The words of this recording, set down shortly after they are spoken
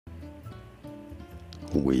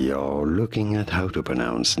We are looking at how to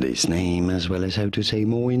pronounce this name as well as how to say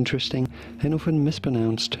more interesting and often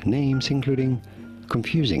mispronounced names, including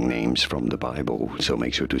confusing names from the Bible. So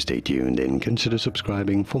make sure to stay tuned and consider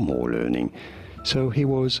subscribing for more learning. So he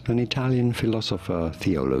was an Italian philosopher,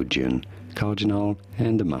 theologian, cardinal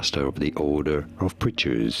and the master of the order of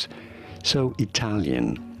preachers. So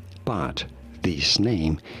Italian, but this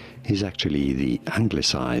name is actually the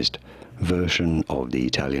anglicized version of the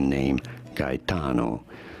Italian name Gaetano.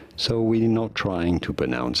 So we're not trying to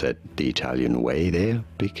pronounce it the Italian way there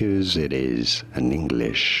because it is an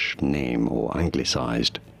English name or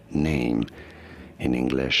anglicized name. In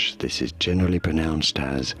English, this is generally pronounced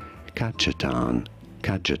as Cajetan,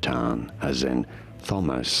 Cajetan, as in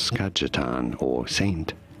Thomas Cajetan or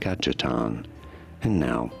Saint Cajetan. And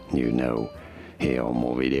now you know. Here are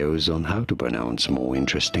more videos on how to pronounce more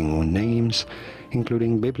interesting names,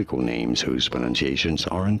 including biblical names whose pronunciations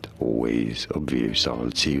aren't always obvious.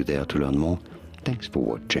 I'll see you there to learn more. Thanks for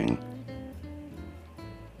watching.